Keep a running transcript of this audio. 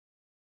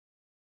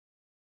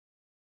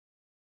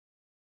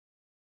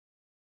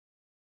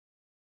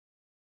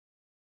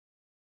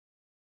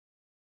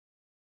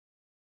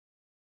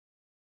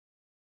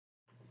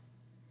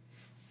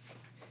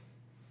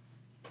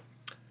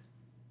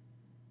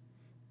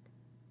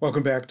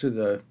Welcome back to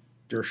the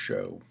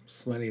Dershow.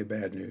 Plenty of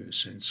bad news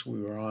since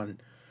we were on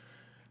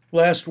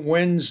last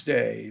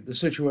Wednesday. The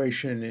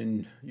situation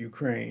in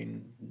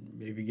Ukraine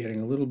may be getting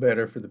a little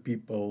better for the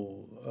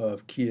people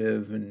of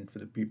Kiev and for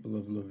the people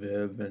of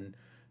Lviv and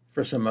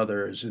for some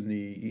others in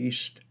the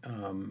east,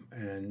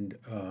 and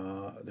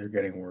they're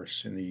getting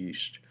worse in the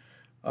east.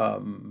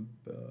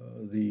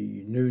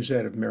 The news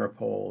out of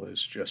Mariupol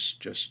is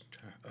just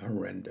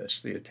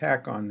horrendous. The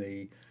attack on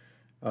the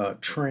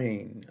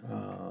train,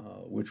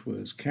 which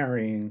was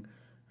carrying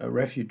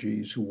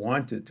refugees who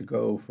wanted to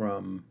go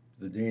from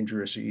the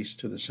dangerous east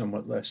to the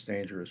somewhat less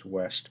dangerous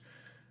west,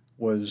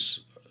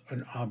 was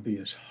an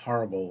obvious,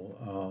 horrible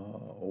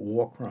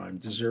war crime,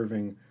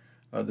 deserving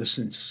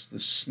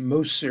the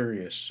most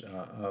serious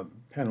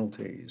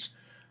penalties.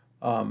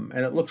 And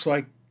it looks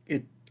like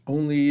it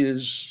only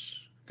is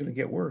going to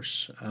get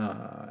worse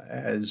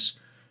as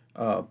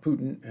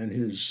Putin and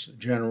his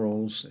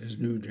generals, his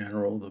new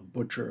general, the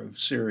butcher of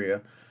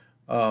Syria,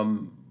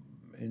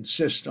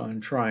 insist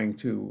on trying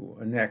to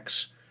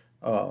annex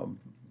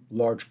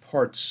large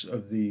parts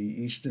of the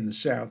east and the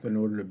south in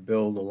order to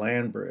build a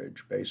land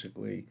bridge,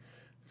 basically,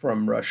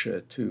 from Russia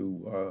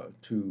to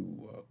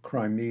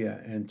Crimea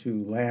and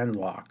to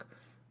landlock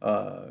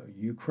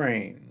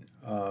Ukraine.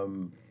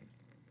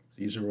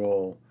 These are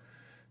all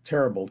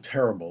terrible,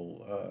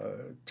 terrible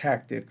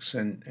tactics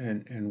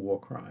and war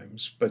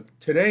crimes. But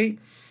today,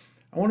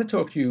 I want to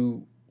talk to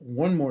you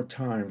one more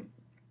time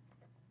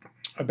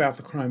about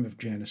the crime of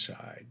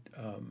genocide,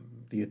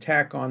 the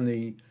attack on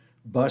the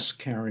bus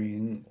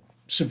carrying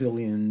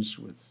civilians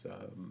with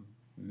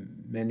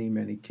many,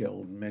 many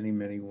killed, many,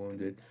 many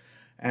wounded,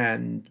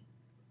 and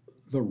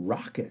the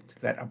rocket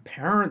that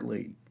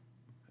apparently,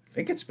 I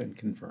think it's been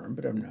confirmed,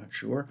 but I'm not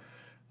sure,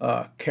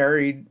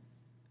 carried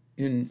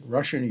in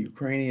Russian and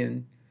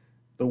Ukrainian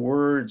the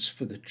words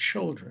for the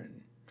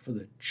children,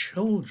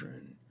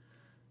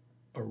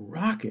 a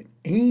rocket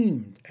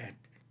aimed at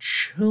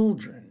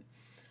children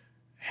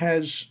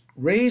has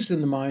raised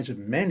in the minds of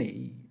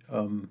many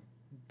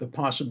the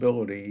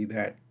possibility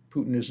that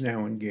Putin is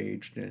now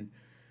engaged in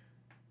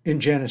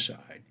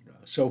genocide.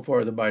 So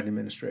far, the Biden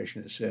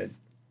administration has said,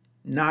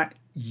 not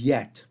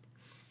yet.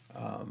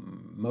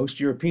 Most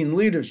European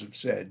leaders have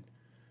said,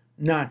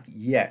 not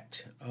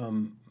yet.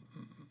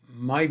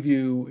 My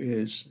view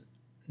is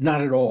not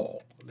at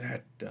all,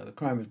 that the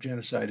crime of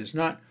genocide is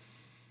not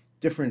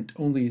different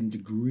only in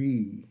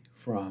degree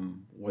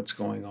from what's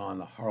going on,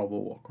 the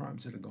horrible war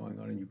crimes that are going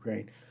on in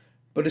Ukraine,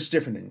 but it's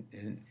different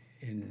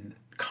in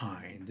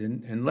kind.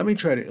 And let me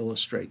try to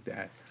illustrate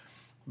that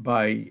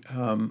by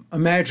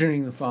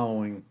imagining the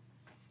following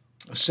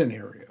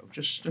scenario.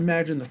 Just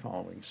imagine the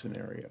following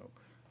scenario.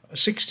 A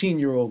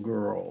 16-year-old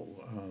girl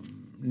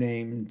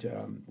named,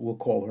 we'll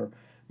call her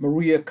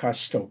Maria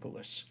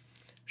Kostopoulos.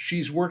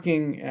 She's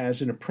working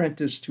as an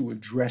apprentice to a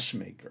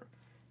dressmaker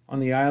on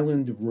the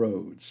island of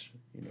Rhodes.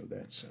 You know,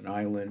 that's an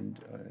island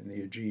in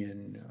the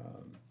Aegean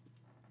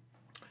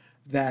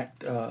that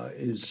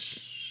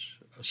is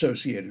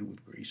associated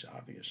with Greece,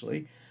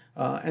 obviously.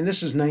 And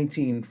this is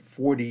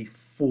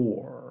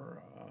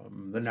 1944.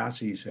 The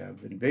Nazis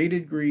have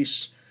invaded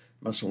Greece.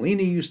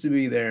 Mussolini used to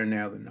be there.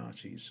 Now the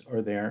Nazis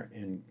are there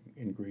in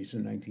Greece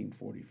in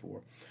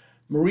 1944.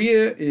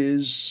 Maria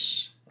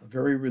is a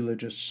very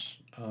religious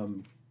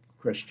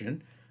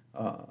Christian,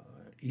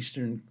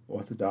 Eastern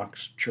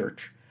Orthodox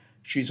Church.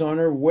 She's on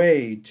her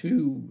way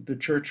to the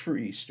church for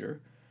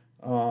Easter,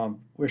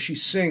 where she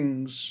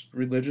sings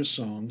religious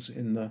songs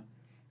in the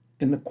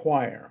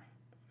choir.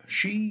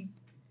 She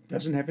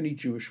doesn't have any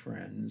Jewish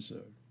friends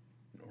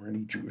or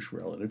any Jewish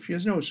relatives. She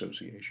has no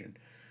association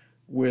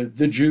with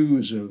the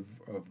Jews of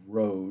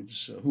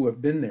Rhodes, who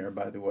have been there,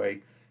 by the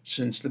way,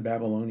 since the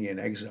Babylonian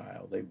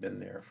exile. They've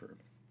been there for,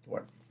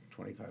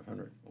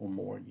 2,500 or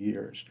more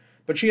years.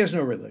 But she has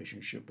no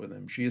relationship with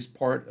them. She is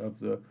part of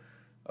the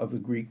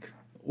Greek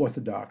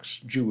Orthodox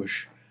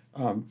Jewish,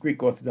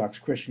 Greek Orthodox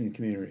Christian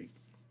community.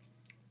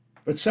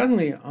 But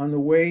suddenly, on the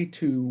way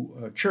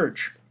to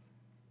church,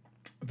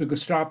 the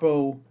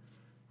Gestapo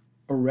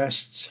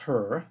arrests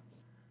her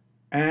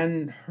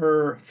and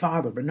her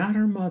father, but not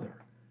her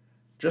mother,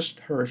 just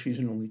her. She's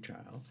an only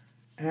child,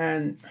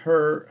 and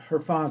her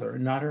father,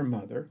 not her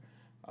mother,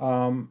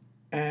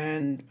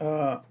 and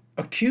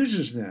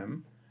accuses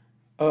them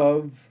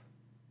of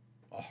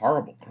a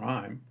horrible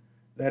crime,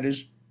 that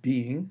is,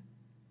 being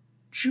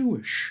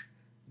Jewish.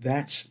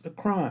 That's the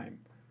crime.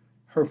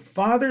 Her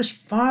father's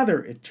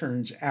father, it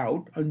turns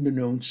out,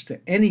 unbeknownst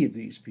to any of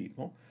these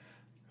people,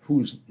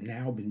 who's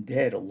now been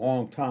dead a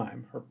long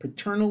time, her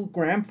paternal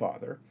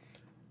grandfather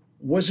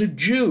was a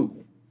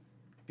Jew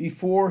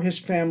before his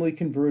family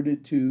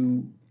converted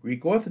to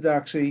Greek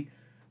Orthodoxy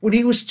when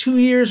he was 2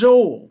 years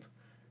old.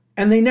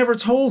 And they never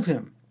told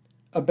him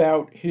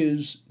about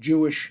his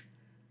Jewish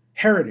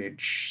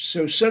heritage.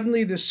 So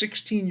suddenly the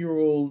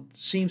 16-year-old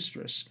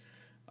seamstress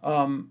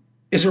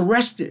is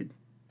arrested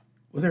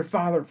with her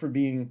father for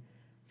being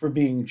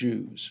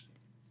Jews.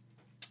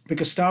 The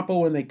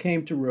Gestapo, when they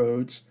came to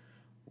Rhodes,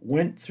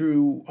 went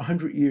through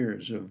 100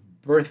 years of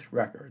birth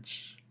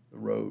records. The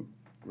road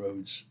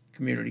Rhodes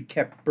community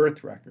kept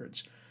birth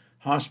records,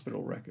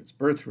 hospital records,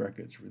 birth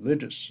records,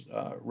 religious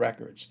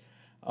records,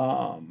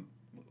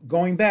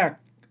 going back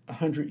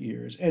 100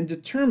 years, and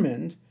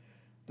determined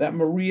that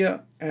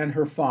Maria and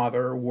her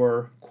father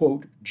were,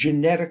 quote,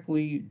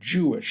 genetically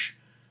Jewish,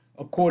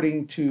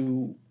 according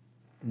to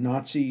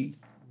Nazi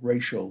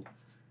racial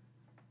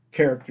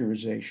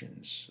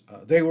characterizations.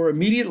 They were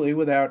immediately,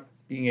 without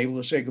being able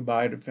to say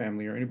goodbye to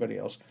family or anybody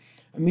else,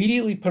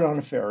 immediately put on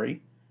a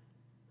ferry.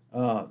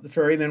 The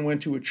ferry then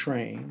went to a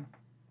train.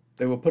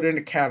 They were put in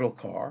a cattle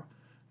car.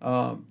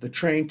 The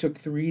train took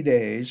 3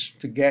 days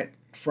to get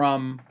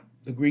from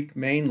the Greek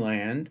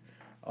mainland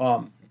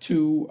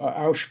to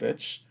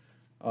Auschwitz.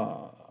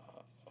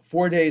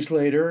 4 days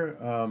later,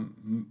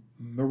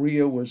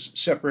 Maria was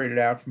separated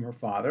out from her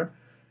father.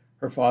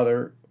 Her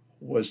father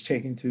was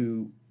taken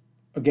to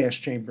a gas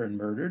chamber and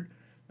murdered,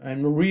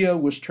 and Maria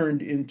was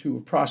turned into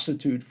a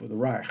prostitute for the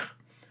Reich,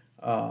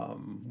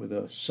 with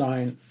a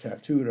sign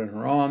tattooed on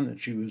her arm that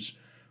she was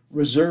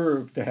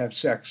reserved to have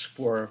sex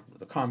for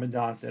the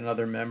commandant and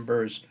other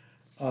members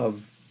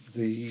of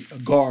the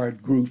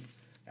guard group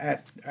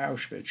at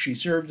Auschwitz. She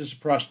served as a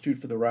prostitute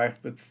for the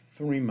Reich for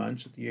 3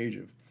 months at the age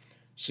of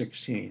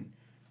 16,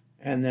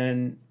 and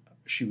then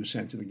she was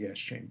sent to the gas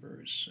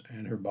chambers,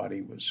 and her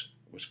body was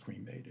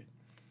cremated.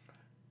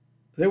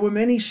 There were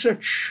many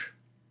such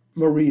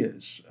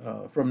Marias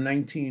from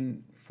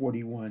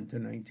 1941 to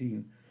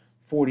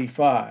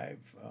 1945,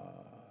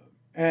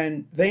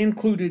 and they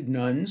included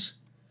nuns,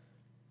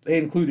 they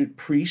included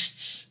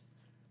priests,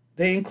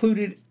 they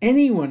included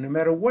anyone, no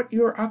matter what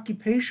your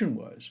occupation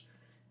was.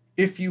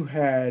 If you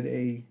had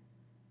a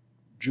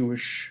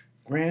Jewish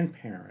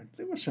grandparent,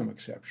 there were some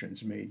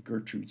exceptions made.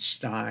 Gertrude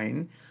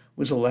Stein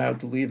was allowed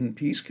to live in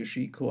peace because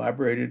she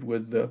collaborated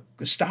with the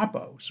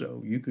Gestapo,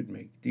 so you could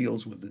make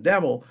deals with the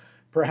devil,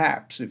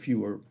 perhaps, if you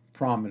were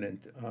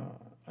prominent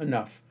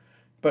enough.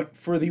 But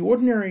for the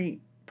ordinary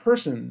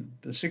person,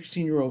 the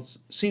 16-year-old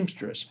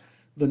seamstress,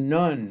 the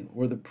nun,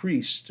 or the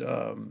priest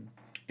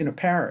in a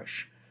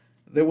parish,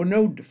 there were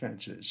no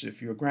defenses.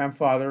 If your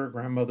grandfather or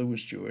grandmother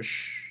was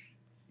Jewish,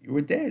 you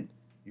were dead.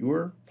 You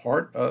were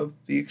part of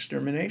the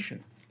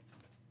extermination.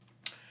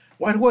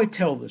 Why do I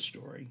tell this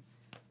story?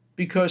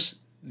 Because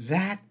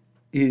that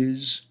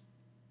is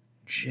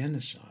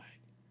genocide.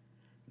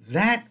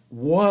 That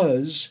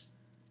was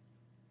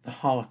the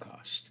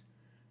Holocaust.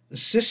 The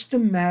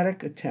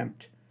systematic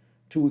attempt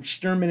to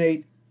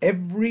exterminate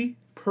every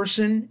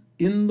person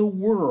in the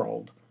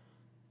world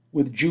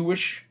with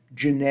Jewish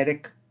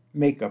genetic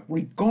makeup,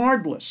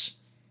 regardless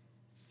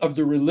of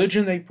the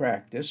religion they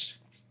practiced,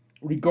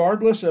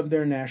 regardless of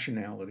their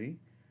nationality,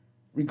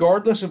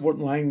 regardless of what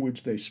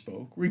language they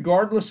spoke,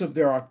 regardless of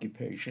their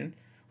occupation,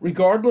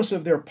 regardless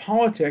of their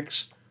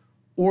politics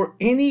or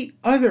any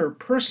other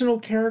personal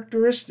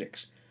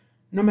characteristics,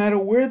 no matter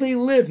where they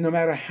lived, no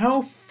matter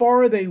how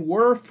far they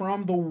were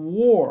from the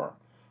war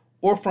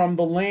or from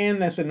the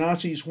land that the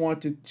Nazis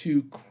wanted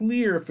to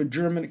clear for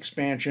German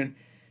expansion.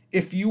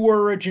 If you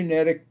were a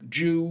genetic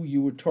Jew,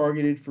 you were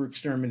targeted for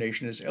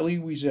extermination. As Elie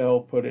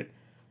Wiesel put it,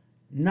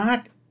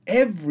 not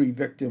every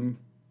victim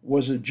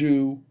was a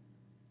Jew,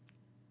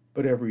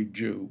 but every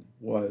Jew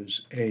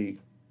was a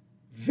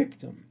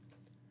victim.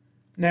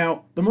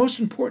 Now, the most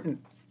important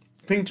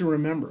thing to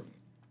remember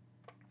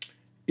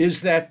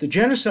is that the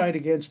genocide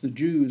against the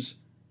Jews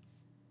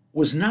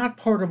was not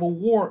part of a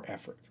war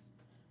effort.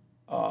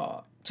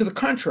 To the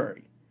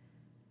contrary,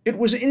 it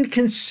was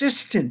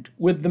inconsistent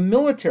with the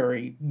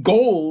military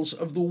goals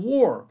of the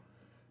war.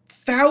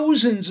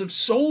 Thousands of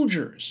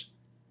soldiers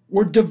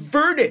were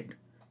diverted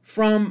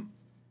from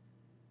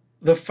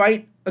the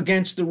fight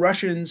against the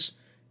Russians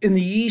in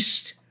the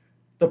east,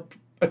 the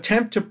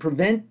attempt to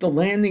prevent the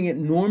landing at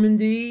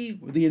Normandy,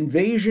 the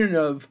invasion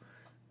of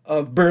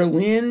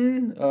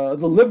Berlin,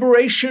 the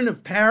liberation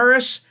of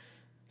Paris.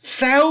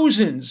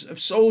 Thousands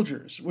of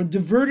soldiers were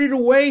diverted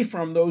away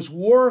from those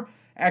war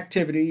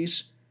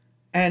activities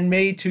and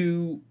made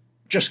to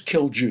just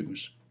kill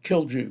Jews.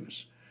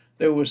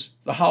 There was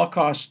the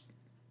Holocaust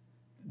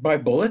by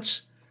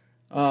bullets,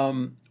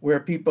 where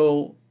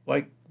people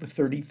like the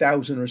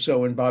 30,000 or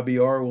so in Babi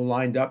Yar were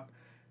lined up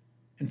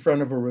in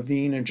front of a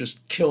ravine and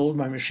just killed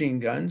by machine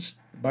guns,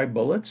 by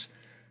bullets.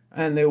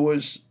 And there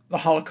was the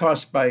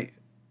Holocaust by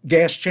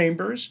gas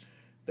chambers.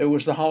 There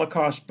was the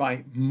Holocaust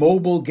by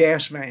mobile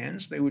gas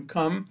vans. They would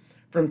come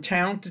from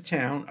town to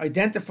town,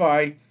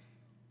 identify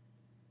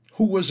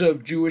who was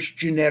of Jewish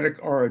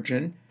genetic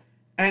origin,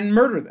 and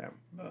murder them.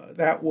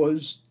 That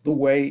was the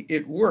way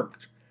it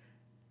worked.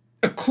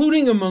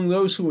 Including among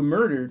those who were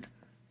murdered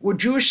were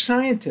Jewish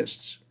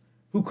scientists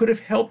who could have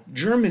helped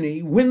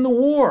Germany win the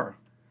war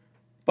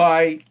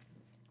by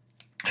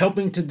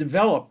helping to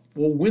develop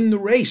or win the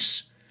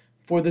race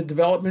for the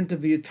development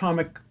of the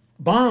atomic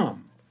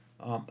bomb.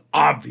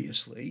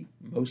 Obviously,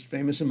 most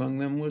famous among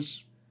them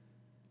was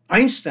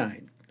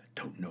Einstein. I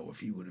don't know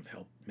if he would have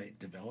helped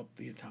develop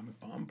the atomic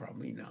bomb,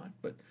 probably not,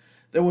 but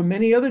there were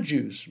many other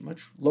Jews,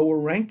 much lower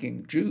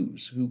ranking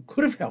Jews, who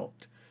could have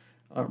helped.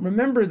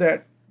 Remember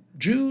that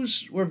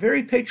Jews were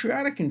very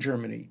patriotic in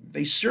Germany.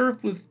 They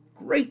served with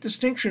great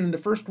distinction in the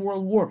First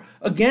World War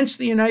against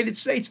the United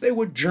States. They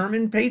were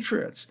German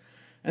patriots.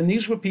 And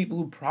these were people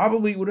who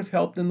probably would have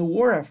helped in the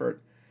war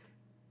effort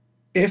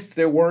if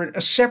there weren't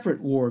a separate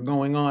war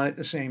going on at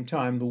the same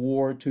time, the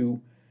war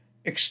to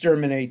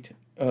exterminate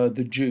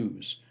the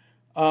Jews.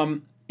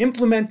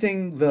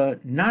 Implementing the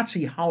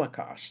Nazi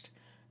Holocaust,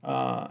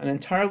 an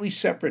entirely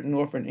separate and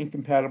often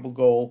incompatible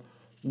goal,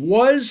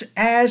 was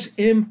as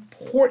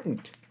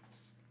important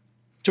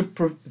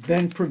to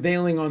than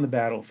prevailing on the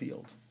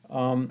battlefield.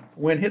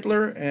 When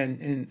Hitler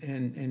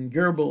and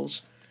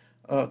Goebbels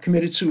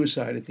committed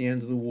suicide at the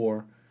end of the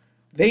war,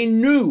 they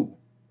knew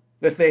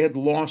that they had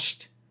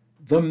lost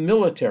the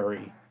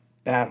military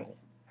battle,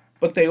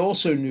 but they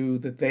also knew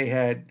that they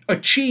had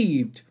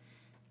achieved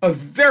a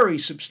very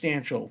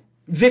substantial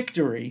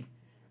victory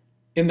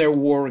in their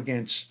war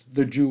against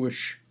the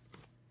Jewish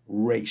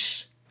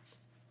race.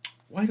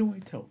 Why do I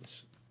tell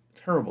this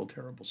terrible,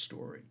 terrible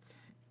story?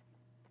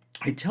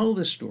 I tell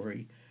this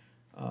story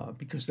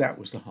because that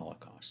was the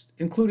Holocaust,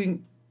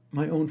 including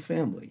my own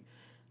family.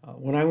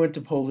 When I went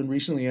to Poland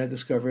recently, I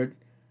discovered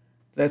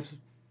that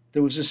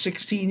there was a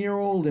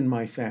 16-year-old in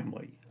my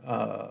family,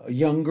 a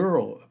young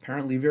girl,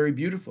 apparently very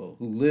beautiful,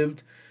 who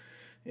lived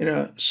in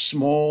a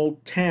small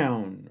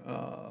town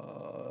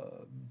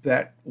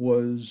that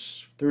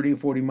was 30 or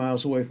 40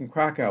 miles away from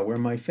Krakow, where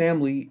my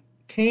family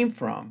came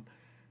from.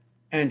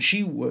 And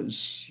she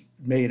was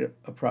made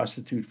a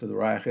prostitute for the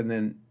Reich and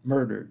then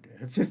murdered.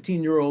 Her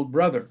 15-year-old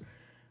brother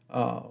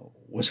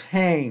was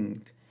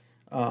hanged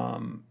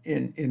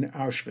in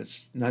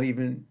Auschwitz, not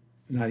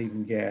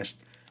even gassed,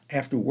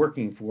 after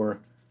working for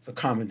the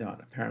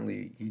commandant.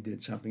 Apparently, he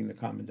did something the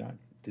commandant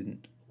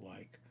didn't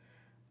like.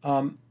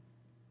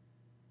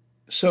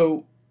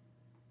 So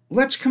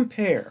let's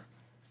compare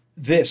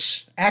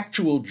this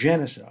actual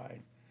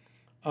genocide.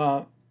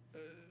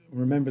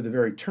 Remember, the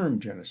very term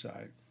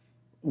genocide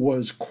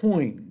was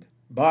coined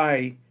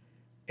by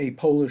a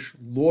Polish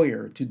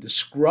lawyer to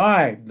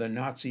describe the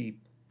Nazi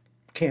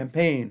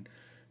campaign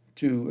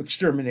to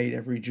exterminate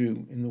every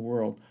Jew in the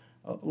world.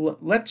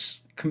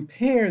 Let's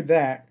compare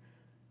that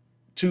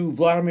to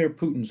Vladimir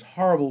Putin's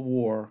horrible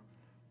war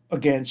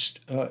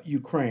against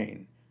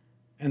Ukraine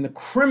and the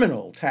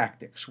criminal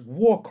tactics,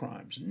 war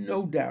crimes,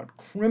 no doubt,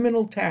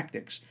 criminal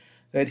tactics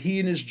that he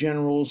and his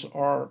generals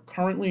are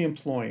currently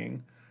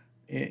employing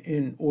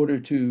in order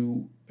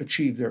to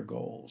achieve their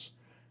goals.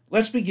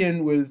 Let's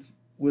begin with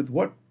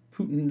what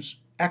Putin's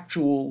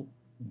actual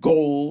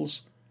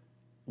goals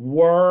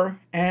were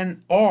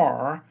and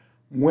are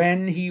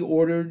when he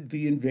ordered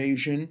the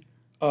invasion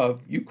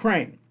of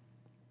Ukraine.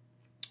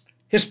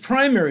 His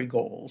primary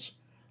goals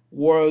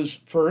was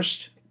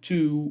first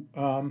to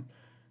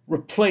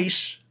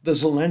replace the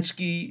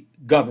Zelensky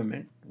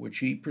government, which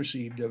he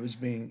perceived of as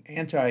being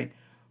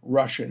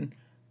anti-Russian,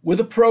 with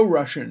a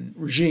pro-Russian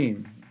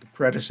regime. The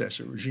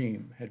predecessor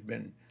regime had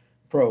been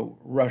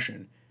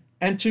pro-Russian,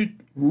 and to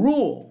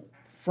rule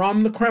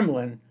from the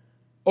Kremlin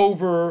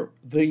over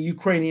the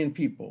Ukrainian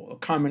people, a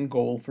common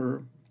goal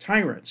for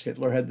tyrants.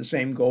 Hitler had the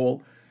same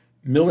goal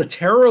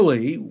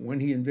militarily when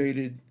he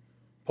invaded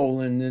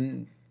Poland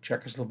and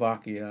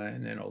Czechoslovakia,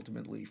 and then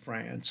ultimately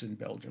France and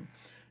Belgium,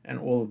 and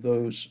all of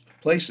those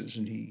places,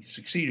 and he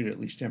succeeded at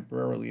least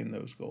temporarily in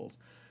those goals.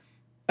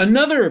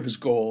 Another of his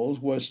goals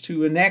was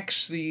to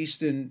annex the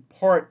eastern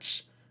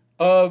parts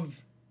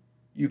of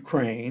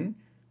Ukraine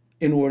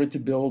in order to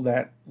build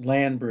that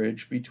land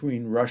bridge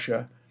between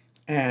Russia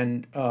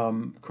and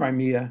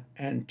Crimea,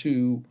 and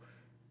to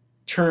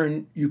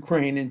turn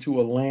Ukraine into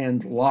a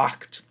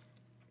landlocked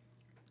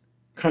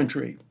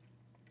country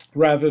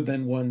rather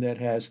than one that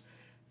has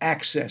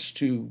access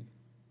to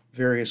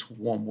various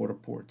warm water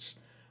ports,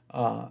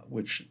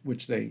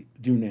 which they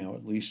do now,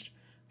 at least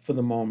for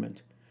the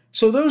moment.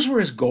 So those were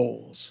his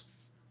goals.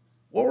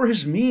 What were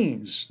his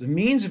means? The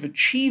means of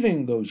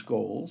achieving those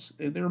goals,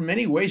 there are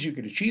many ways you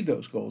could achieve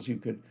those goals. You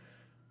could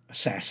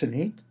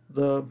assassinate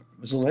the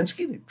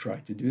Zelensky. They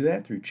tried to do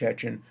that through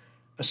Chechen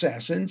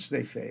assassins.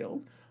 They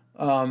failed.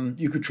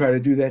 You could try to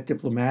do that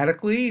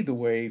diplomatically, the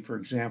way, for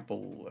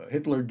example,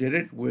 Hitler did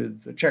it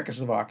with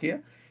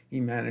Czechoslovakia.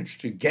 He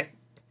managed to get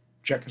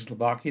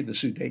Czechoslovakia, the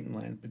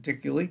Sudetenland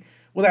particularly,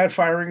 without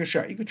firing a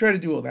shot. You could try to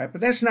do all that, but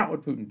that's not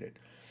what Putin did.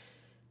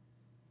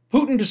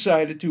 Putin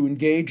decided to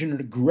engage in an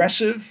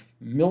aggressive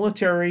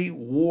military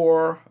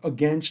war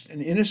against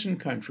an innocent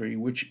country,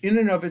 which in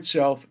and of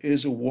itself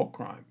is a war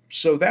crime.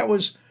 So that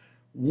was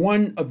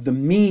one of the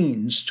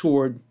means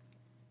toward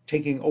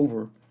taking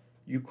over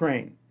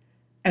Ukraine.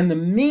 And the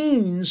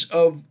means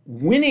of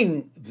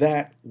winning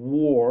that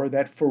war,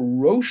 that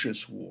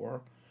ferocious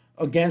war,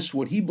 against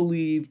what he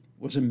believed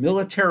was a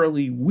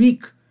militarily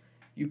weak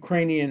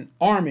Ukrainian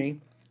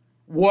army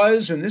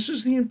was, and this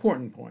is the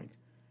important point,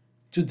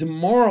 to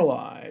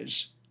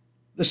demoralize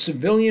the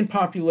civilian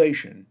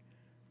population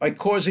by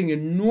causing an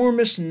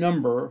enormous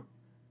number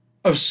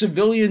of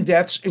civilian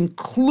deaths,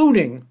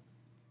 including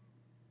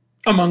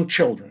among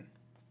children.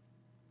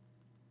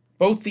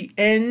 Both the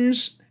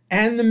ends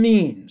and the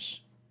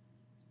means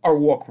are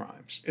war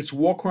crimes. It's a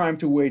war crime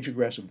to wage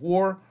aggressive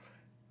war.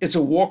 It's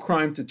a war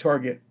crime to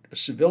target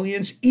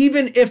civilians,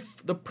 even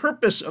if the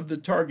purpose of the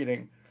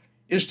targeting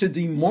is to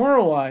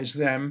demoralize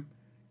them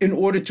in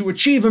order to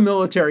achieve a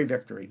military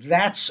victory.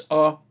 That's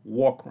a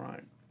war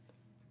crime.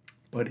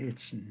 But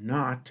it's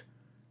not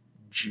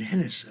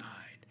genocide.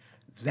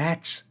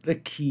 That's the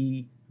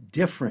key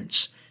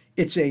difference.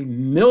 It's a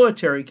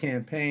military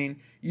campaign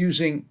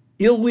using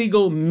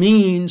illegal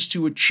means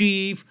to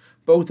achieve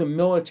both a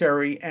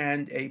military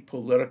and a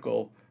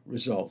political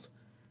result.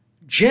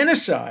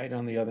 Genocide,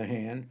 on the other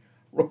hand,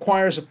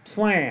 requires a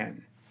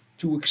plan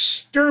to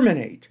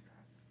exterminate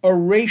a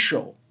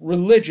racial,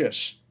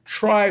 religious,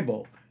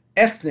 tribal,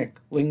 ethnic,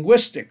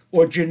 linguistic,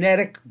 or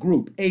genetic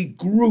group, a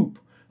group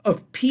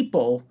of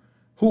people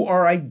who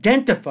are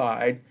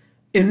identified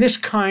in this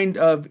kind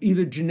of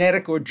either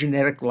genetic or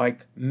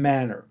genetic-like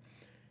manner.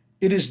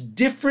 It is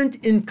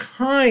different in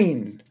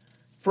kind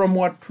from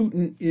what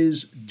Putin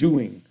is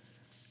doing.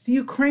 The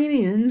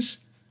Ukrainians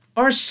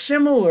are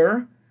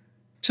similar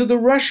to the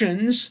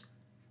Russians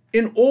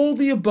in all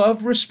the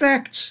above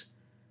respects.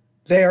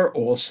 They are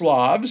all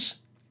Slavs.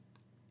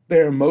 They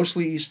are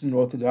mostly Eastern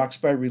Orthodox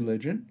by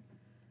religion.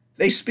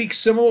 They speak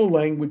similar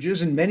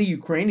languages, and many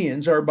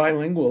Ukrainians are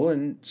bilingual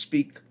and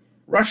speak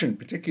Russian,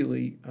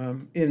 particularly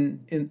in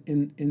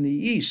the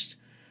East.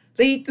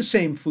 They eat the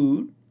same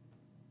food.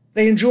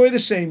 They enjoy the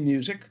same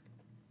music,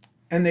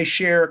 and they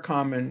share a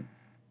common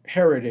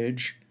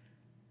heritage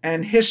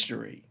and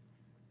history.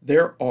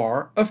 There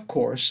are, of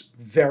course,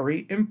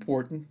 very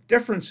important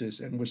differences,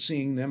 and we're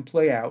seeing them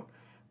play out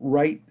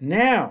right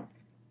now.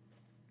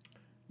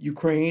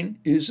 Ukraine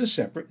is a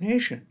separate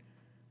nation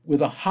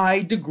with a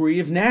high degree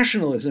of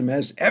nationalism,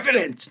 as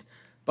evidenced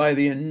by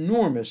the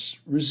enormous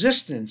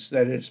resistance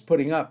that it's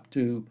putting up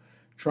to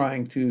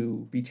trying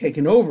to be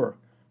taken over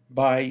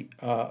by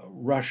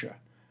Russia.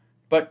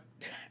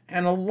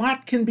 And a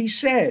lot can be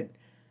said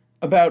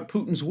about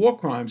Putin's war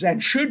crimes,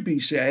 and should be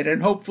said,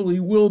 and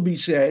hopefully will be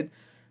said,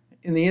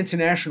 in the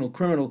International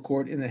Criminal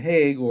Court in The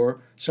Hague,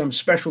 or some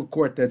special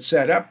court that's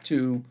set up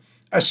to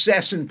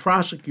assess and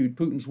prosecute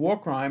Putin's war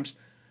crimes.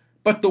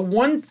 But the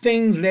one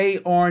thing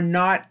they are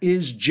not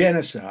is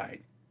genocide.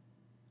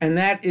 And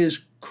that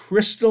is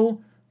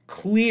crystal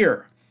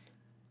clear.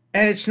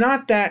 And it's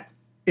not that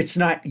it's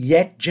not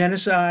yet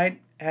genocide,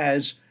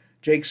 as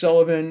Jake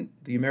Sullivan,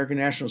 the American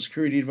National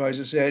Security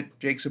Advisor, said.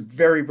 Jake's a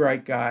very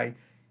bright guy.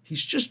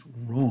 He's just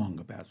wrong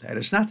about that.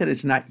 It's not that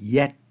it's not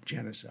yet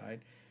genocide.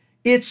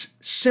 It's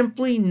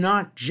simply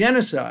not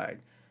genocide.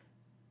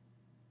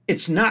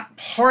 It's not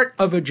part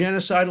of a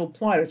genocidal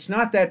plot. It's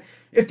not that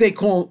if they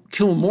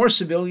kill more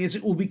civilians,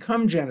 it will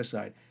become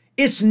genocide.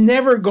 It's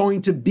never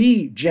going to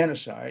be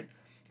genocide,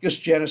 because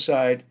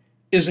genocide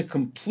is a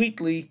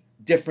completely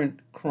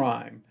different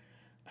crime.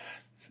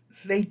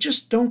 They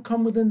just don't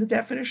come within the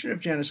definition of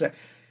genocide.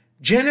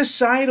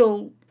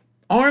 Genocidal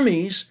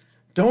armies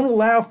don't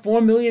allow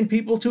 4 million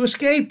people to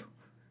escape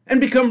and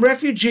become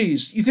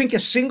refugees. You think a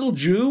single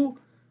Jew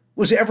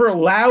was ever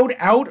allowed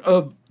out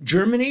of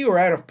Germany or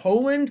out of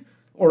Poland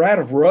or out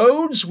of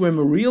Rhodes where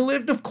Maria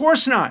lived? Of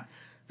course not.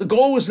 The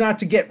goal was not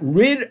to get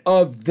rid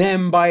of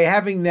them by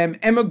having them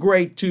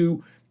emigrate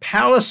to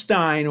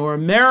Palestine or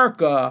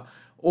America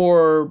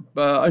or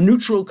a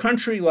neutral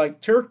country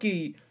like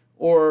Turkey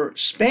or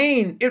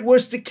Spain. It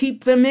was to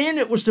keep them in.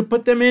 It was to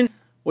put them in,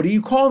 what do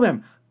you call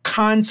them?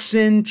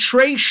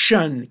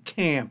 Concentration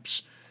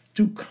camps.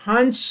 To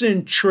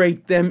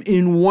concentrate them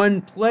in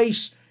one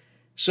place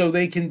so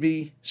they can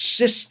be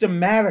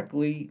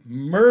systematically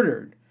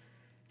murdered.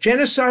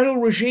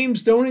 Genocidal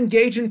regimes don't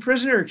engage in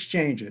prisoner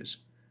exchanges.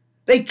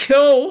 They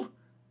kill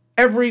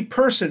every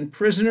person,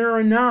 prisoner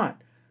or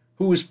not,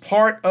 who is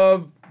part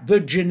of the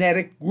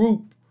genetic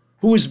group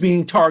who is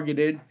being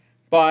targeted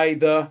by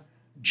the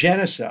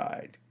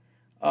genocide.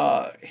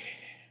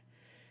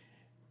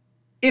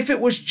 If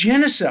it was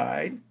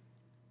genocide,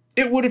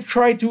 it would have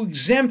tried to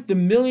exempt the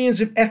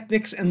millions of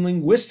ethnic and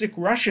linguistic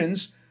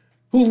Russians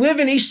who live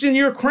in eastern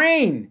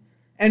Ukraine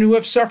and who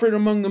have suffered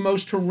among the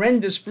most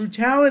horrendous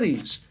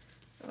brutalities.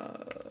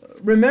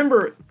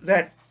 Remember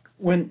that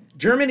when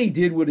Germany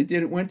did what it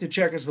did, it went to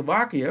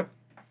Czechoslovakia.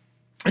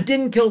 It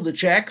didn't kill the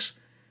Czechs.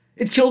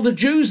 It killed the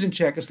Jews in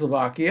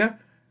Czechoslovakia.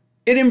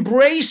 It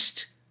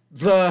embraced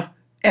the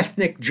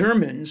ethnic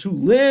Germans who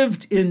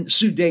lived in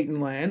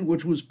Sudetenland,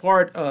 which was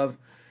part of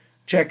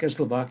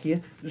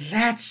Czechoslovakia.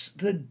 That's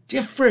the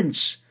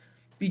difference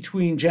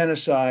between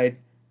genocide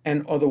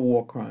and other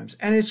war crimes.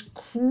 And it's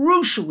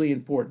crucially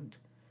important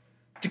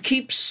to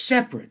keep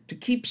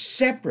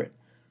separate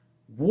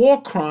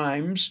war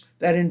crimes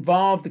that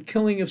involve the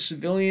killing of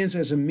civilians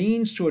as a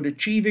means toward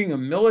achieving a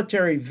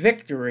military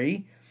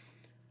victory,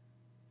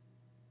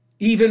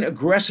 even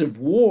aggressive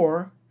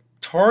war,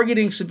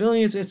 targeting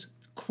civilians. It's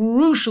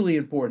crucially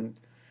important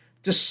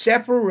to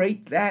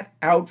separate that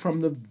out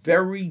from the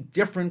very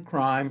different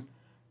crime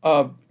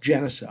of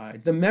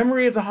genocide. The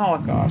memory of the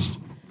Holocaust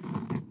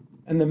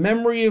and the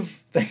memory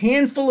of the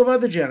handful of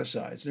other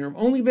genocides, there have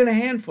only been a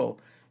handful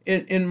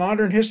in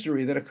modern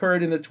history that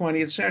occurred in the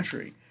 20th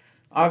century.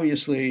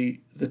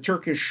 obviously, the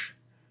Turkish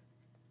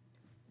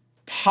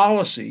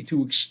policy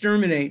to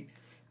exterminate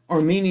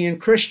Armenian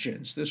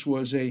Christians. This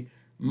was a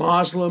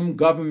Muslim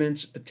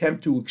government's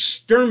attempt to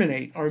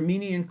exterminate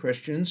Armenian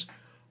Christians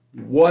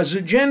was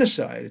a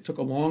genocide. It took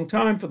a long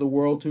time for the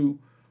world to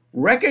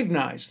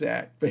recognize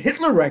that, but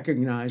Hitler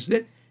recognized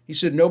it. He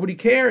said nobody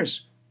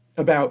cares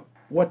about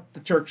what the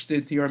Turks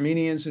did to the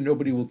Armenians, and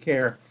nobody will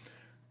care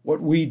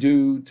what we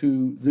do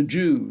to the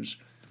Jews.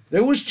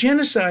 There was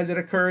genocide that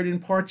occurred in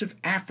parts of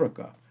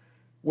Africa,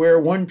 where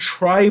one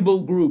tribal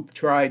group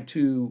tried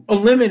to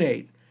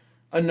eliminate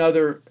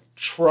another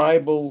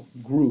tribal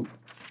group.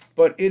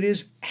 But it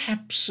is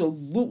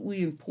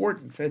absolutely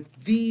important that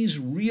these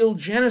real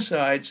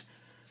genocides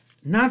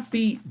not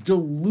be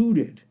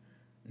diluted,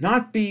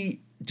 not be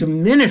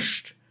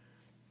diminished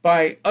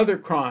by other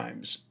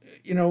crimes.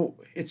 You know,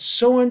 it's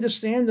so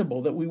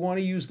understandable that we want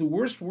to use the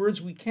worst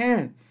words we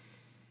can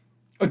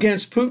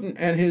against Putin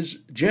and his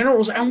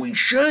generals, and we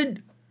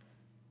should.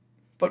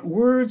 But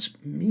words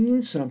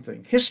mean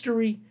something.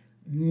 History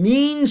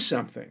means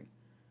something.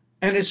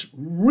 And it's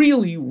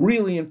really,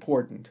 really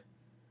important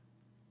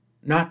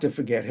not to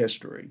forget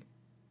history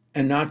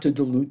and not to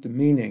dilute the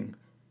meaning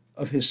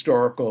of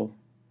historical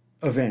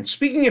events.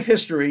 Speaking of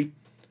history,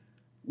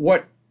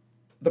 what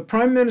the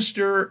Prime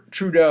Minister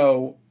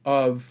Trudeau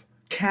of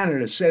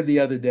Canada said the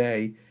other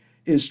day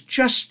is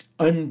just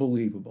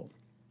unbelievable.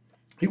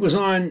 He was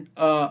on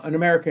an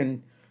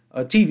American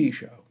TV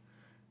show,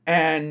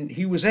 and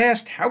he was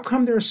asked, how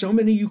come there are so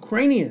many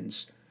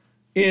Ukrainians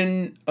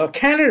in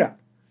Canada?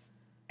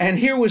 And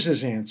here was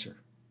his answer.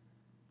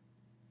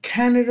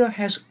 Canada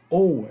has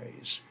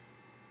always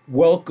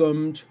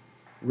welcomed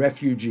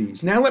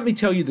refugees. Now, let me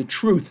tell you the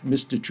truth,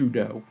 Mr.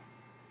 Trudeau.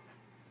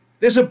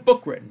 There's a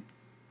book written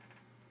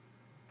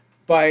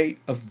by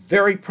a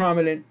very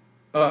prominent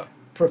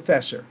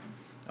professor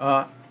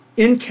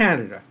in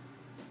Canada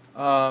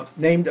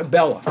named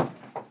Abella.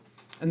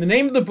 And the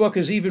name of the book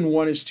is Even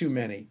One is Too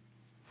Many.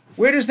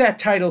 Where does that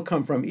title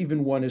come from,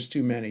 Even One is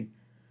Too Many?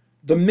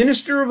 The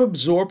Minister of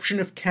Absorption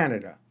of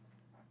Canada,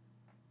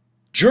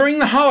 during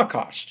the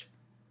Holocaust,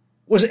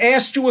 was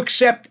asked to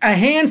accept a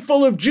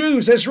handful of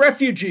Jews as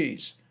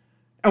refugees.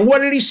 And what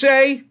did he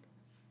say?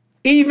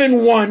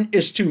 Even one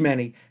is too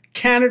many.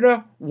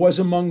 Canada was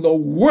among the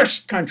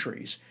worst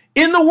countries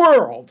in the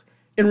world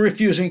in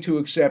refusing to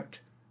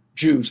accept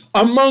Jews.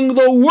 Among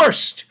the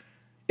worst.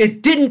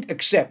 It didn't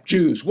accept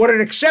Jews. What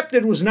it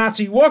accepted was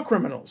Nazi war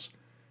criminals.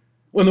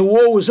 When the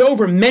war was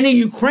over, many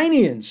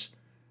Ukrainians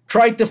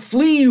tried to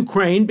flee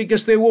Ukraine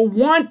because they were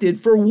wanted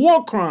for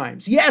war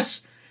crimes.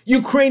 Yes,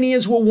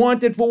 Ukrainians were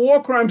wanted for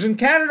war crimes, and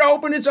Canada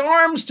opened its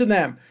arms to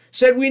them,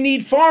 said we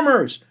need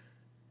farmers.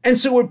 And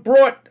so it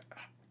brought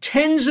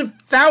tens of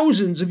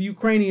thousands of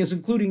Ukrainians,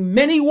 including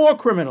many war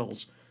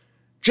criminals,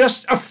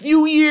 just a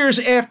few years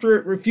after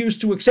it refused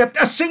to accept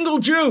a single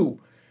Jew.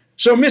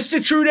 So,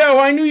 Mr. Trudeau,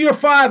 I knew your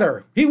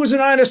father. He was an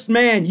honest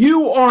man.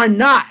 You are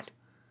not.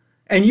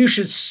 And you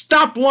should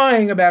stop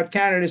lying about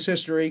Canada's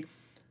history,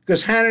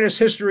 because Canada's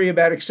history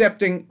about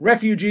accepting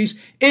refugees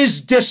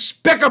is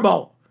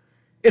despicable.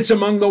 It's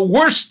among the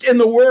worst in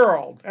the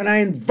world. And I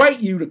invite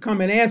you to come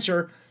and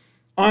answer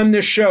on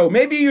this show.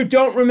 Maybe you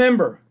don't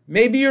remember.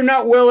 Maybe you're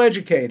not well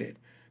educated.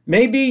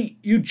 Maybe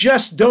you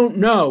just don't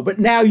know, but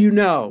now you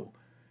know.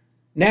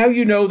 Now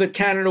you know that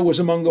Canada was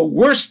among the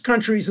worst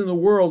countries in the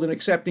world in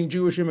accepting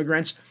Jewish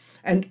immigrants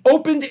and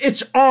opened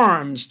its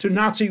arms to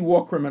Nazi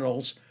war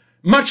criminals,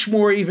 much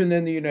more even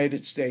than the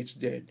United States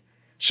did.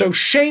 So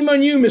shame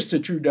on you,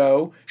 Mr.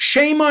 Trudeau.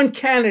 Shame on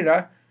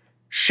Canada.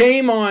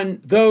 Shame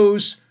on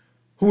those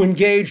who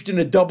engaged in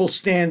a double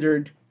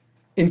standard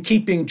in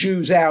keeping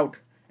Jews out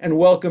and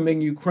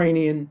welcoming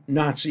Ukrainian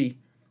Nazi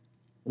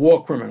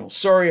war criminals.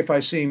 Sorry if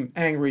I seem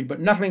angry, but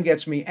nothing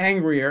gets me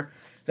angrier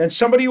than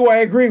somebody who I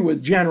agree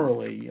with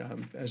generally.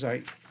 As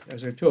I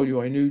told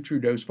you, I knew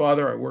Trudeau's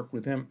father. I worked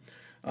with him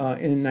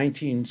in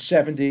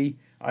 1970.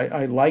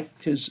 I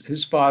liked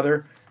his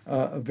father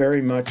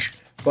very much,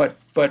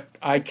 but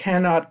I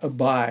cannot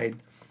abide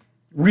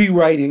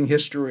rewriting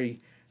history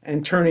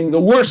and turning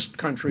the worst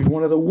country,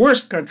 one of the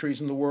worst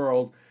countries in the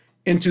world,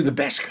 into the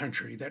best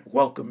country that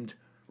welcomed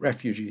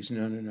refugees.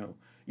 No, no, no.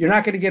 You're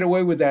not going to get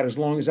away with that as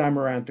long as I'm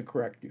around to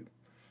correct you.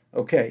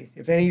 Okay,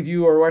 if any of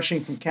you are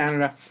watching from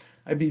Canada,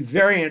 I'd be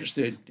very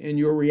interested in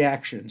your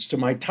reactions to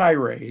my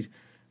tirade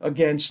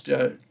against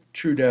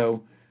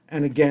Trudeau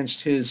and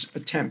against his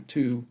attempt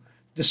to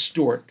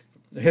distort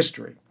the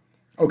history.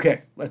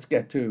 Okay, let's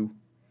get to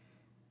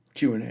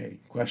Q&A,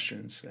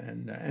 questions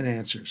and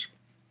answers.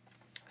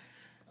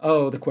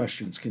 Oh, the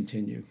questions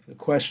continue. The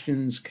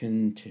questions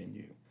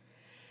continue.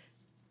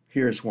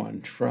 Here's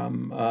one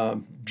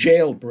from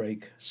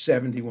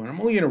Jailbreak71. I'm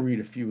only going to read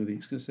a few of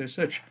these because they're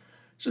such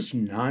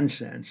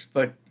nonsense,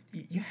 but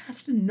you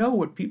have to know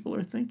what people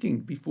are thinking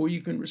before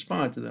you can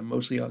respond to them.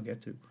 Mostly I'll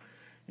get to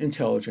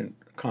intelligent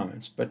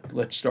comments, but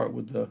let's start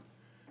with the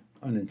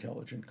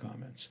unintelligent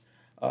comments.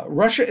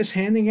 Russia is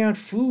handing out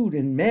food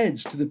and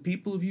meds to the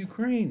people of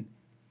Ukraine.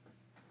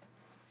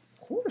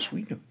 Of course,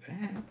 we know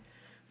that.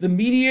 The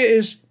media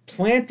is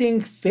planting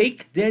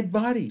fake dead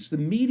bodies. The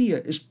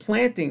media is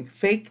planting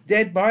fake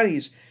dead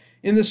bodies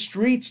in the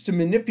streets to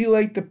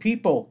manipulate the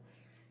people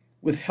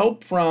with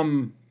help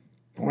from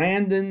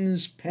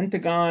Brandon's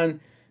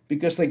Pentagon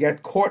because they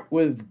got caught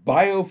with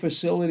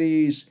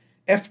biofacilities.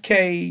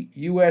 FK,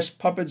 U.S.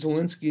 puppet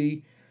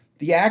Zelensky,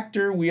 the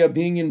actor, we are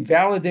being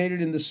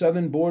invalidated in the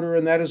southern border,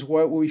 and that is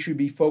what we should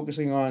be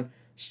focusing on.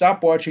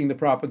 Stop watching the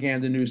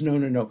propaganda news. No,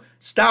 no, no.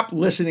 Stop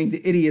listening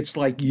to idiots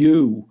like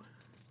you.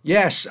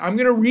 Yes, I'm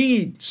going to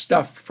read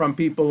stuff from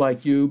people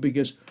like you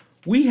because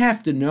we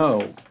have to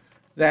know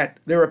that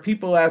there are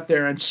people out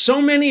there, and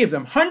so many of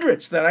them,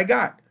 hundreds that I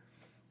got,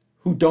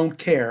 who don't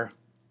care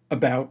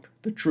about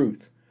the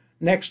truth.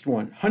 Next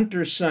one,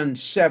 Hunter's Son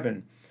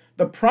 7.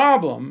 The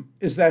problem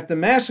is that the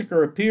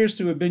massacre appears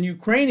to have been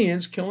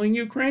Ukrainians killing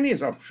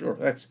Ukrainians. I'm sure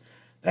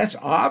that's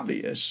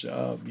obvious.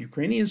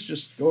 Ukrainians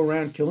just go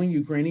around killing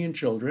Ukrainian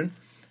children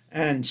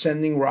and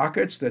sending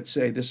rockets that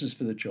say this is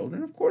for the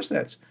children. Of course,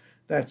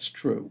 that's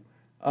true.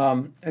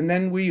 And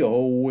then we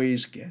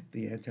always get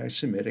the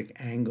anti-Semitic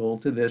angle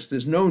to this.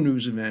 There's no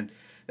news event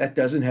that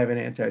doesn't have an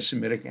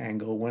anti-Semitic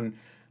angle. When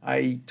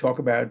I talk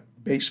about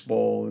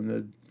baseball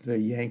and the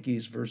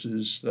Yankees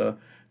versus the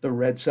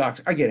Red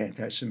Sox, I get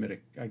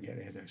anti-Semitic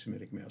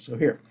mail. So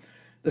here,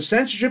 the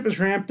censorship is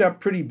ramped up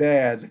pretty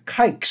bad. The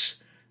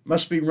kikes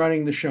must be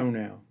running the show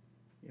now.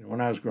 You know,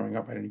 when I was growing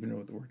up, I didn't even know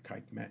what the word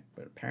kike meant,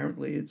 but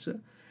apparently it's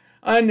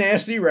a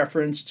nasty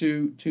reference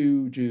to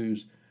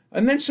Jews.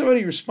 And then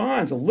somebody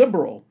responds, a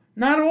liberal.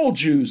 Not all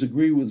Jews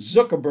agree with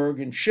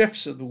Zuckerberg and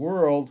Schiff's of the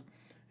world.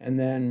 And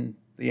then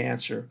the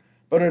answer,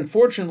 but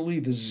unfortunately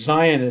the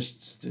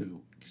Zionists do.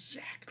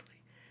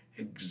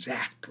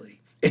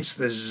 Exactly. It's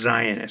the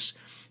Zionists.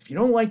 If you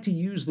don't like to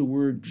use the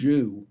word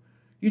Jew,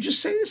 you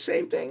just say the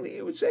same thing that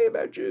you would say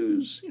about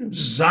Jews. You know,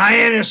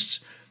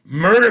 Zionists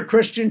murder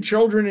Christian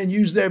children and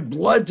use their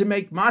blood to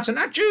make matzah.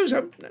 Not Jews.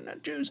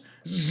 Not Jews.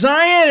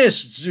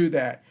 Zionists do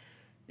that.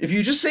 If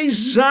you just say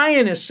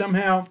Zionist,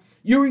 somehow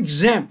you're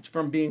exempt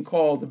from being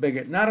called a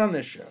bigot. Not on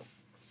this show.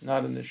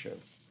 Not on this show.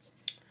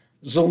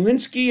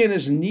 Zelensky and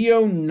his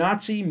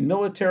neo-Nazi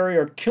military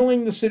are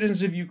killing the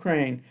citizens of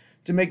Ukraine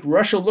to make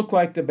Russia look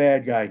like the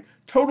bad guy.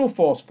 Total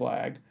false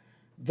flag.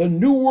 The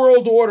New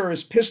World Order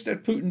is pissed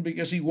at Putin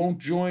because he won't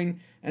join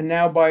and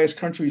now buy his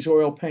country's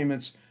oil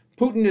payments.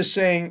 Putin is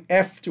saying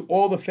F to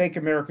all the fake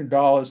American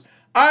dollars.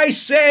 I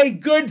say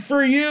good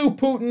for you,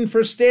 Putin,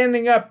 for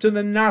standing up to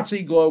the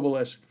Nazi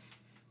globalists.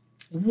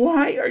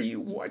 Why are you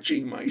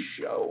watching my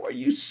show? Are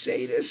you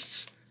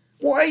sadists?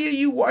 Why are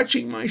you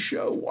watching my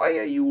show? Why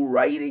are you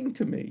writing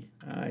to me?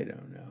 I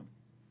don't know.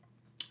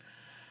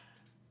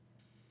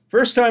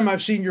 First time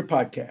I've seen your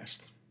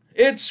podcast.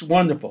 It's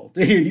wonderful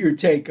to hear your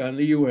take on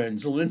the UN,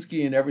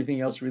 Zelensky, and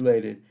everything else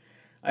related.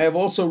 I have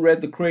also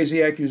read the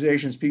crazy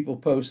accusations people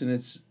post, and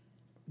it's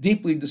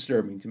deeply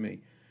disturbing to me.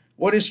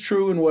 What is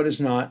true and what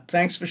is not?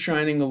 Thanks for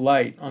shining a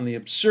light on the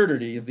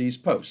absurdity of these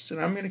posts, and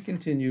I'm going to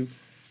continue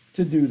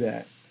to do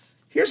that.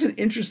 Here's an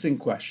interesting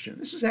question.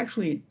 This is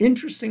actually an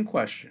interesting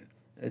question.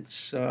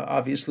 It's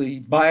obviously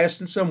biased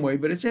in some way,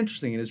 but it's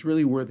interesting, and it's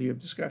really worthy of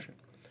discussion.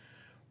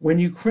 When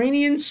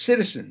Ukrainian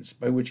citizens,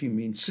 by which he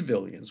means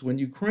civilians, when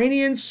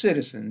Ukrainian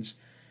citizens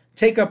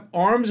take up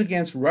arms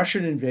against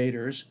Russian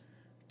invaders,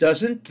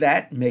 doesn't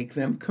that make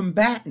them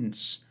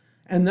combatants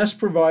and thus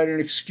provide an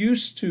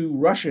excuse to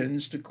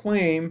Russians to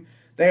claim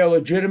they are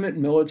legitimate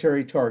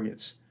military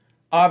targets?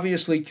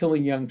 Obviously,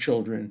 killing young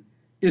children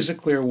is a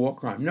clear war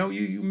crime. No,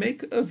 you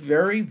make a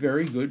very,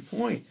 very good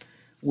point.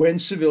 When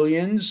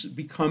civilians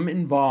become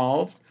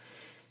involved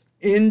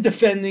in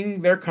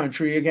defending their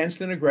country against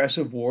an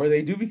aggressive war,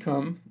 they do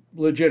become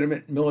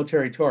legitimate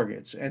military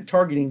targets. And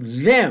targeting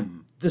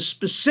them, the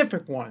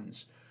specific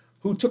ones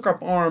who took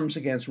up arms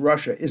against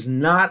Russia, is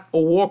not a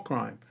war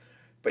crime.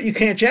 But you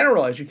can't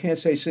generalize. You can't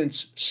say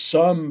since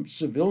some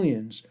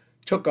civilians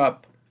took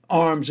up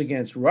arms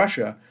against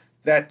Russia,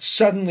 that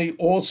suddenly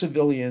all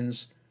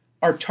civilians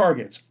are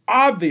targets.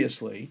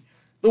 Obviously,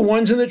 the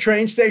ones in the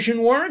train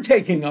station weren't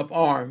taking up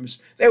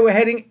arms. They were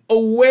heading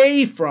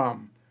away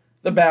from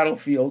the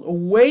battlefield,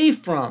 away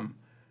from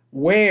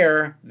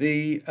where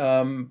the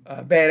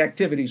bad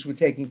activities were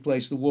taking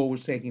place, the war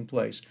was taking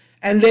place,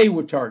 and they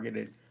were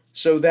targeted.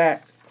 So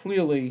that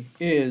clearly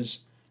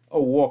is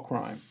a war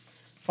crime.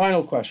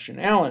 Final question.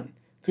 Alan,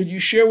 could you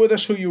share with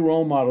us who your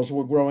role models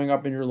were growing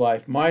up in your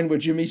life? Mine were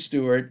Jimmy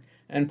Stewart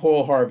and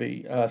Paul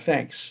Harvey.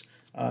 Thanks,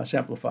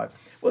 Samplified.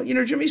 Well, you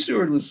know, Jimmy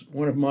Stewart was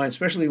one of mine,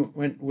 especially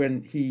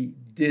when he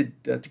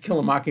did To Kill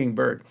a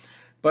Mockingbird.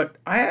 But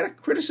I had a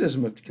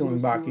criticism of To Kill a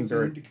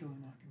Mockingbird.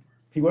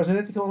 He wasn't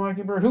in To Kill a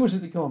Mockingbird? Who was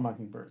in To Kill a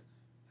Mockingbird?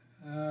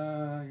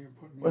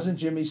 Wasn't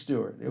Jimmy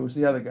Stewart. It was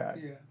the other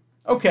guy. Yeah.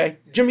 Okay.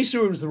 Yeah. Jimmy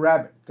Stewart was the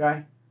rabbit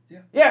guy? Yeah.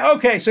 Yeah,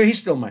 okay, so he's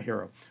still my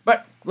hero.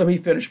 But let me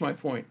finish my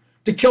point.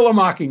 To Kill a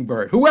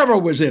Mockingbird, whoever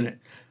was in it,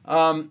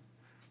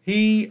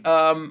 he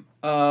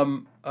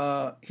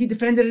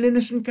defended an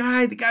innocent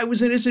guy. The guy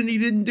was innocent. He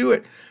didn't do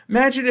it.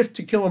 Imagine if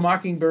To Kill a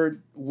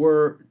Mockingbird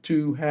were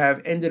to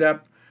have ended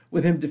up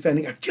with him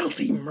defending a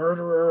guilty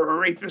murderer, a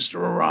rapist,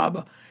 or a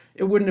robber.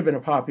 it wouldn't have been a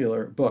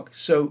popular book.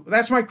 So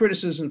that's my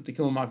criticism of To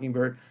Kill a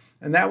Mockingbird.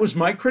 And that was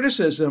my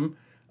criticism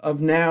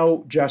of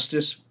now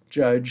Justice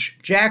Judge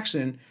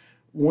Jackson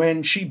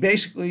when she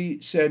basically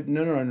said,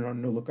 no,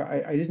 look,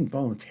 I didn't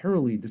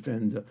voluntarily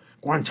defend the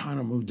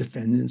Guantanamo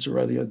defendants or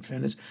other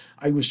defendants.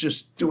 I was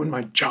just doing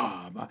my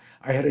job.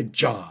 I had a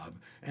job,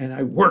 and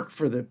I worked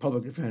for the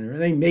public defender,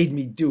 and they made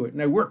me do it.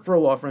 And I worked for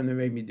a law firm, they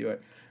made me do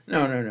it.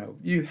 No.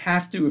 You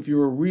have to, if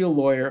you're a real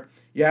lawyer,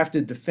 you have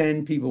to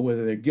defend people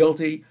whether they're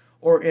guilty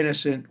or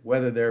innocent,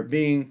 whether they're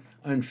being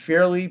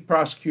unfairly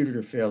prosecuted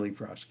or fairly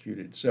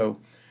prosecuted. So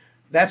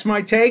that's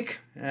my take,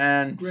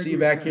 and Gregory see you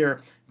back Peck.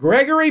 here.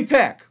 Gregory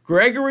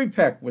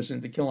Peck was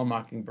in To Kill a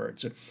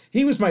Mockingbird. So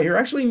he was my hero. I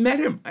actually met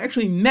him. I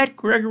actually met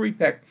Gregory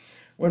Peck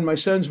when my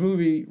son's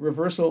movie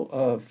Reversal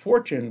of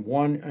Fortune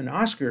won an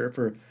Oscar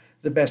for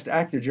the best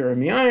actor,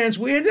 Jeremy Irons.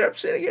 We ended up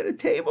sitting at a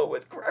table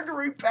with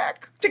Gregory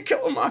Peck, To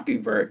Kill a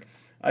Mockingbird.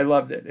 I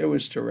loved it. It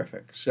was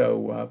terrific.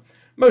 So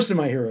most of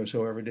my heroes,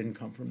 however, didn't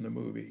come from the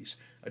movies.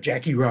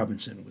 Jackie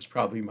Robinson was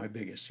probably my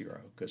biggest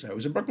hero because I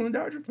was a Brooklyn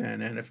Dodger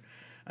fan. And if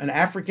an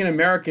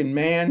African-American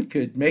man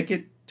could make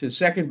it to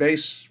second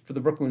base for the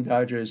Brooklyn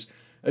Dodgers,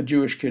 a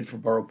Jewish kid from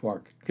Borough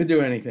Park could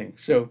do anything.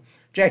 So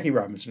Jackie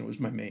Robinson was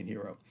my main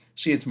hero.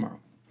 See you tomorrow.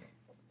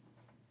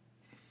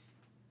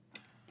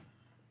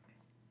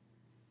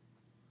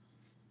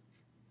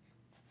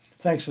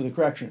 Thanks for the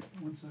correction.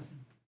 1 second.